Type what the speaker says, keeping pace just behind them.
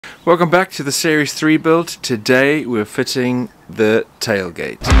Welcome back to the Series 3 build. Today we're fitting the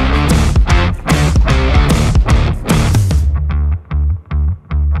tailgate.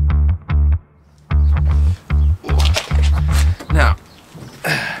 Now,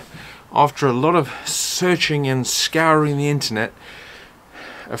 after a lot of searching and scouring the internet,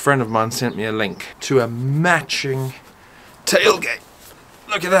 a friend of mine sent me a link to a matching tailgate.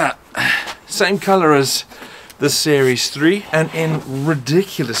 Look at that. Same color as the Series 3 and in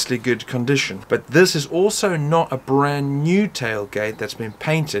ridiculously good condition. But this is also not a brand new tailgate that's been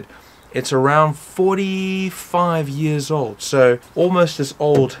painted. It's around 45 years old, so almost as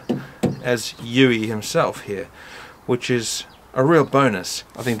old as Yui himself here, which is a real bonus.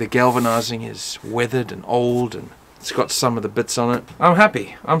 I think the galvanizing is weathered and old and it's got some of the bits on it. I'm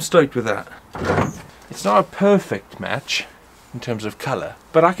happy. I'm stoked with that. It's not a perfect match in terms of color,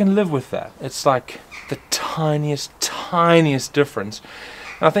 but I can live with that. It's like the tiniest difference.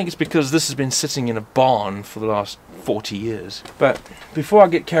 And I think it's because this has been sitting in a barn for the last 40 years. But before I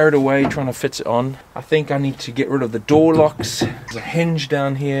get carried away trying to fit it on, I think I need to get rid of the door locks. There's a hinge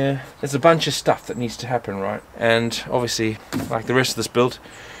down here. There's a bunch of stuff that needs to happen, right? And obviously, like the rest of this build,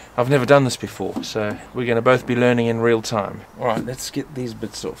 I've never done this before, so we're going to both be learning in real time. Alright, let's get these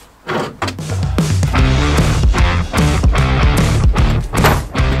bits off.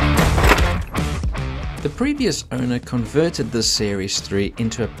 The previous owner converted this Series 3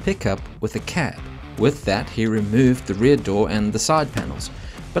 into a pickup with a cab. With that, he removed the rear door and the side panels,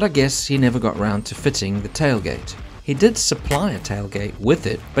 but I guess he never got round to fitting the tailgate. He did supply a tailgate with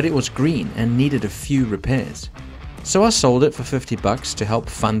it, but it was green and needed a few repairs. So I sold it for $50 to help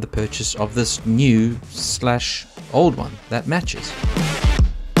fund the purchase of this new/old one that matches.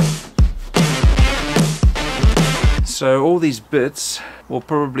 So all these bits will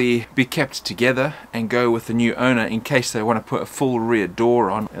probably be kept together and go with the new owner in case they want to put a full rear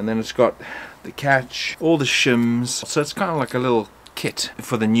door on. And then it's got the catch, all the shims, so it's kind of like a little kit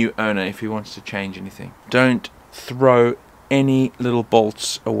for the new owner if he wants to change anything. Don't throw any little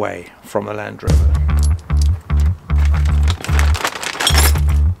bolts away from the Land Rover.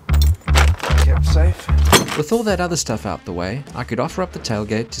 Kept safe. With all that other stuff out the way, I could offer up the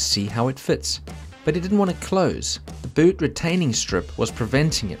tailgate to see how it fits. But it didn't want to close. The boot retaining strip was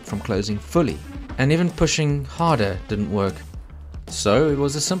preventing it from closing fully, and even pushing harder didn't work. So it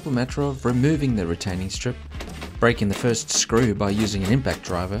was a simple matter of removing the retaining strip, breaking the first screw by using an impact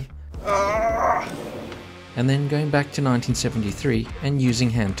driver, and then going back to 1973 and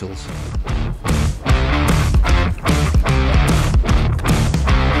using hand tools.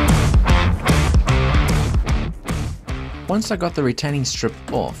 Once I got the retaining strip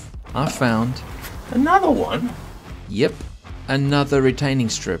off, I found another one? Yep, another retaining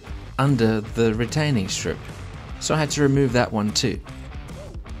strip under the retaining strip. So I had to remove that one too.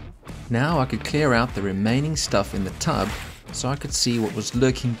 Now I could clear out the remaining stuff in the tub so I could see what was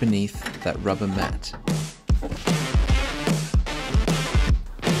lurking beneath that rubber mat.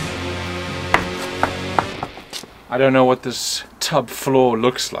 I don't know what this tub floor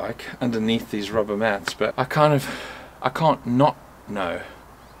looks like underneath these rubber mats, but I can't not know.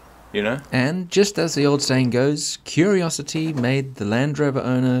 You know? And just as the old saying goes, curiosity made the Land Rover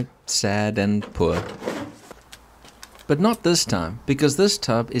owner sad and poor. But not this time, because this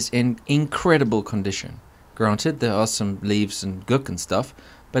tub is in incredible condition. Granted, there are some leaves and gook and stuff,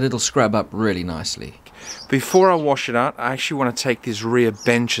 but it'll scrub up really nicely. Before I wash it out, I actually want to take these rear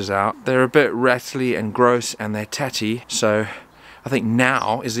benches out. They're a bit rattly and gross and they're tatty, so I think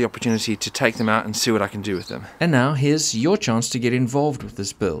now is the opportunity to take them out and see what I can do with them. And now here's your chance to get involved with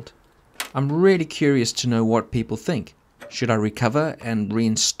this build. I'm really curious to know what people think. Should I recover and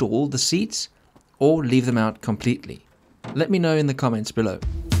reinstall the seats or leave them out completely? Let me know in the comments below.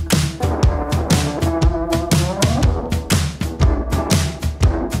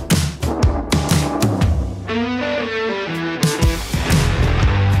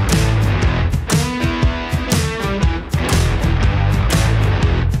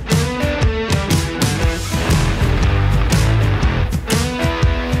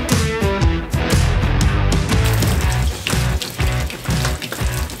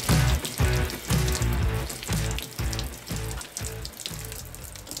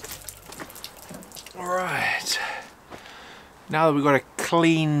 Alright, now that we've got a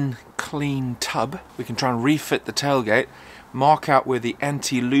clean tub, we can try and refit the tailgate, mark out where the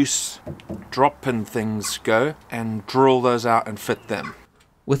anti-luce drop-in things go, and drill those out and fit them.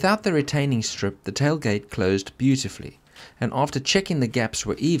 Without the retaining strip, the tailgate closed beautifully, and after checking the gaps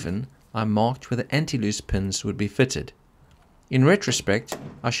were even, I marked where the anti-luce pins would be fitted. In retrospect,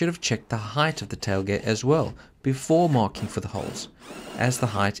 I should have checked the height of the tailgate as well before marking for the holes, as the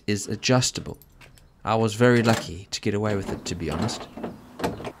height is adjustable. I was very lucky to get away with it, to be honest.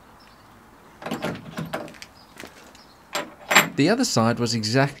 The other side was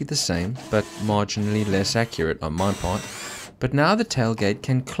exactly the same, but marginally less accurate on my part. But now the tailgate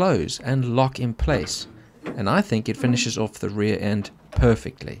can close and lock in place, and I think it finishes off the rear end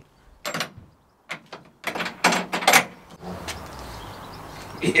perfectly.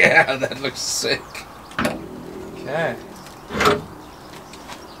 Yeah, that looks sick. Okay.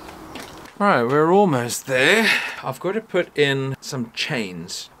 Right, we're almost there. I've got to put in some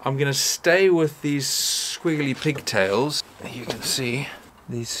chains. I'm going to stay with these squiggly pigtails. You can see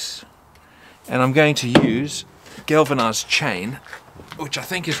these. And I'm going to use galvanized chain, which I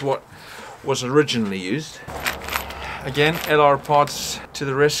think is what was originally used. Again, LR Parts to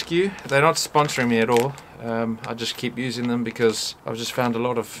the rescue. They're not sponsoring me at all. I just keep using them because I've just found a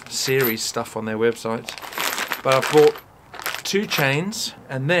lot of series stuff on their website. But I've bought 2 chains,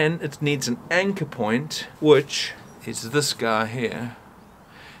 and then it needs an anchor point, which is this guy here.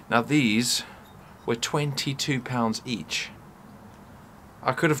 Now these were £22 each.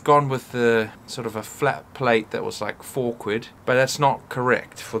 I could have gone with the sort of a flat plate that was like £4, but that's not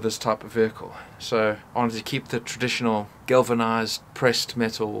correct for this type of vehicle. So I wanted to keep the traditional galvanized pressed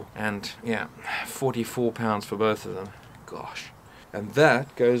metal, and yeah, £44 for both of them. Gosh. And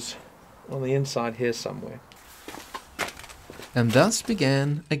that goes on the inside here somewhere. And thus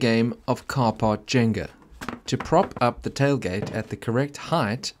began a game of car part Jenga, to prop up the tailgate at the correct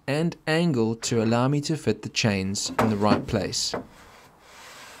height and angle to allow me to fit the chains in the right place.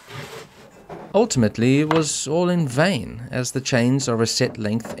 Ultimately, it was all in vain, as the chains are a set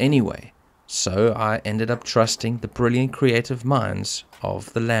length anyway, so I ended up trusting the brilliant creative minds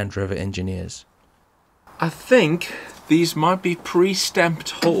of the Land Rover engineers. I think these might be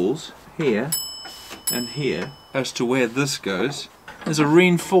pre-stamped holes here and here as to where this goes. There's a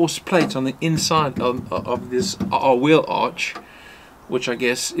reinforced plate on the inside of this wheel arch, which I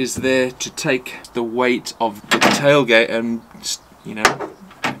guess is there to take the weight of the tailgate and, you know,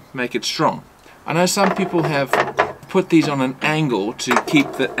 make it strong. I know some people have put these on an angle to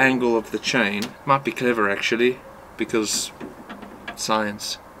keep the angle of the chain. Might be clever actually, because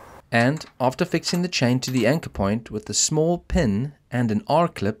science. And after fixing the chain to the anchor point with a small pin and an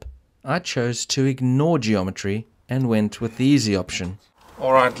R-clip, I chose to ignore geometry and went with the easy option.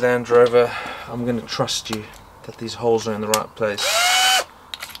 Alright Land Rover, I'm going to trust you that these holes are in the right place.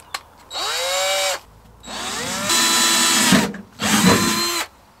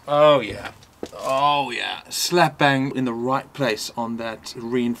 Oh yeah, oh yeah, slap bang in the right place on that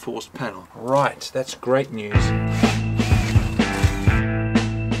reinforced panel. Right, that's great news.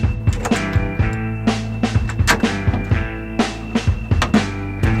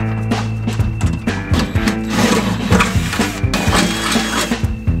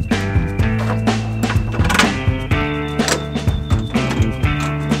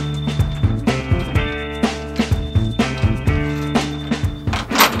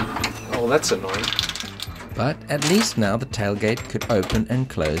 That's annoying. But at least now the tailgate could open and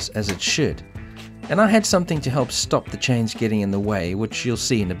close as it should. And I had something to help stop the chains getting in the way, which you'll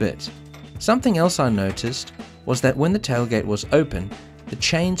see in a bit. Something else I noticed was that when the tailgate was open, the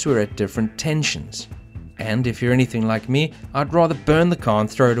chains were at different tensions. And if you're anything like me, I'd rather burn the car and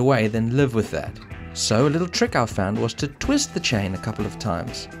throw it away than live with that. So a little trick I found was to twist the chain a couple of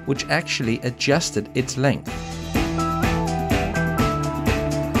times, which actually adjusted its length.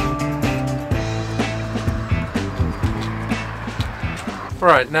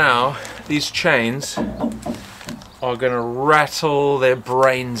 Right now, these chains are going to rattle their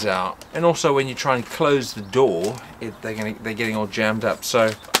brains out. And also when you try and close the door, they're getting all jammed up. So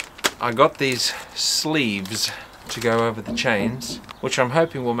I got these sleeves to go over the chains, which I'm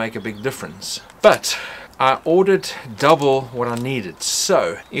hoping will make a big difference. But I ordered double what I needed.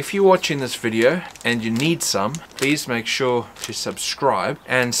 So if you're watching this video and you need some, please make sure to subscribe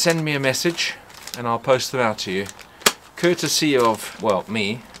and send me a message and I'll post them out to you. Courtesy of, well,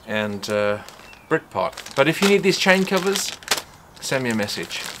 me and Britpot. But if you need these chain covers, send me a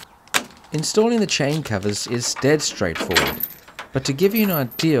message. Installing the chain covers is dead straightforward. But to give you an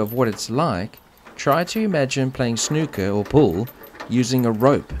idea of what it's like, try to imagine playing snooker or pool using a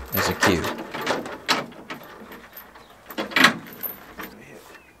rope as a cue.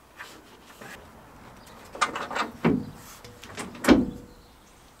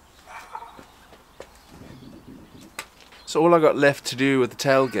 So all I got left to do with the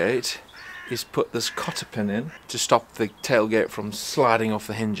tailgate is put this cotter pin in to stop the tailgate from sliding off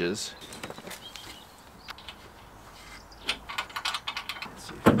the hinges.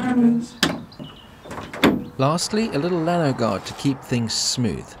 Lastly, a little Lanoguard to keep things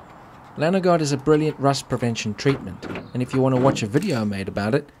smooth. Lanoguard is a brilliant rust prevention treatment, and if you want to watch a video I made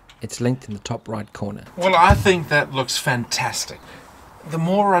about it, it's linked in the top right corner. Well, I think that looks fantastic. The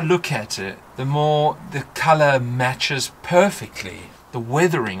more I look at it, the more the color matches perfectly. The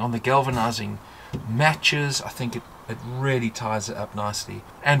weathering on the galvanizing matches. I think it really ties it up nicely.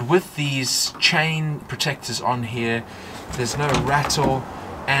 And with these chain protectors on here, there's no rattle.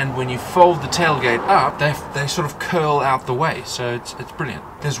 And when you fold the tailgate up, they sort of curl out the way, so it's brilliant.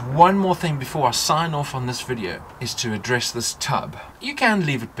 There's one more thing before I sign off on this video, is to address this tub. You can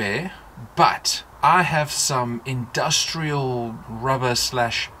leave it bare, but I have some industrial rubber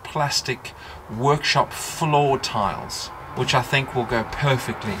 / plastic workshop floor tiles, which I think will go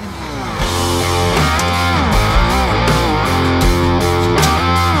perfectly in here.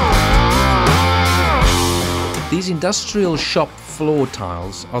 These industrial shop floor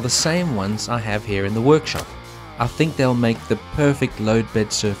tiles are the same ones I have here in the workshop. I think they'll make the perfect load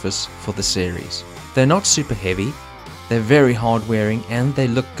bed surface for the series. They're not super heavy, they're very hard wearing, and they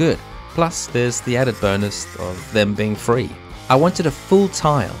look good. Plus there's the added bonus of them being free. I wanted a full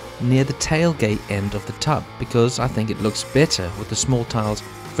tile near the tailgate end of the tub because I think it looks better with the small tiles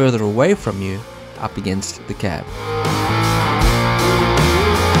further away from you up against the cab.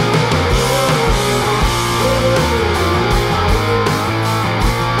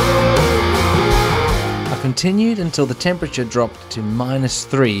 Continued until the temperature dropped to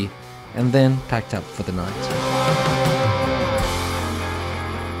 -3 and then packed up for the night.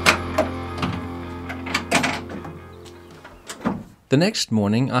 The next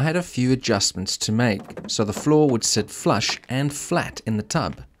morning I had a few adjustments to make so the floor would sit flush and flat in the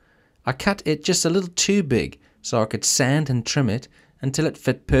tub. I cut it just a little too big so I could sand and trim it until it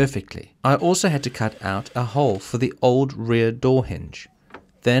fit perfectly. I also had to cut out a hole for the old rear door hinge.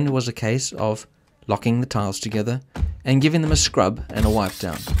 Then it was a case of locking the tiles together and giving them a scrub and a wipe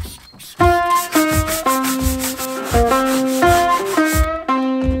down. So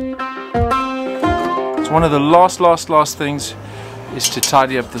one of the last things is to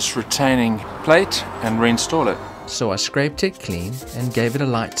tidy up this retaining plate and reinstall it. So I scraped it clean and gave it a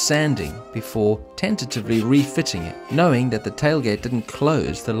light sanding before tentatively refitting it, knowing that the tailgate didn't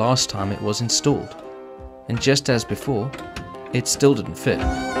close the last time it was installed. And just as before, it still didn't fit.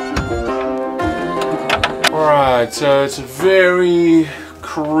 Alright, so it's a very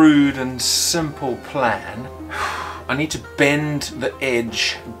crude and simple plan. I need to bend the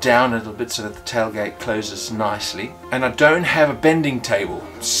edge down a little bit so that the tailgate closes nicely. And I don't have a bending table.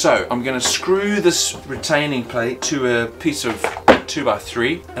 So I'm going to screw this retaining plate to a piece of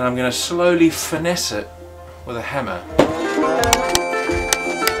 2x3 and I'm going to slowly finesse it with a hammer.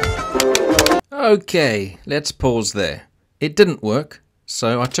 Okay, let's pause there. It didn't work.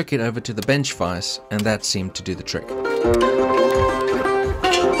 So I took it over to the bench vise and that seemed to do the trick.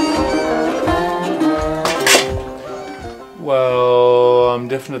 Well, I'm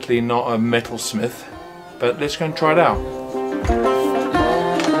definitely not a metalsmith, but let's go and try it out.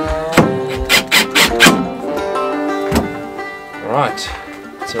 Alright,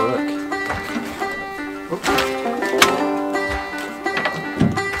 let's have a look. Oops.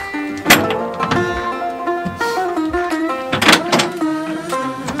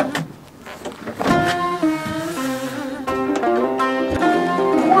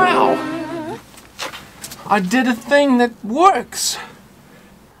 I did a thing that works!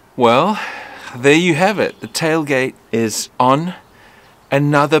 Well, there you have it. The tailgate is on.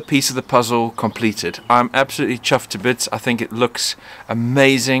 Another piece of the puzzle completed. I'm absolutely chuffed to bits. I think it looks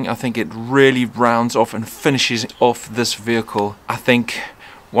amazing. I think it really rounds off and finishes off this vehicle. I think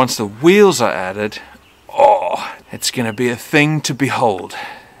once the wheels are added, oh, it's gonna be a thing to behold.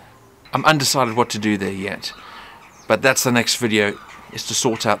 I'm undecided what to do there yet, but that's the next video, is to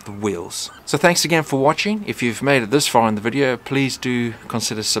sort out the wheels. So thanks again for watching. If you've made it this far in the video, please do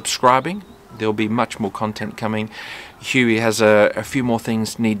consider subscribing. There'll be much more content coming. Huey has a few more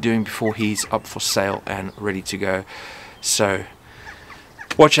things need doing before he's up for sale and ready to go. So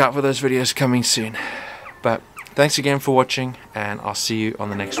watch out for those videos coming soon. But thanks again for watching, and I'll see you on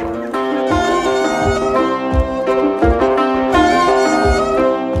the next one.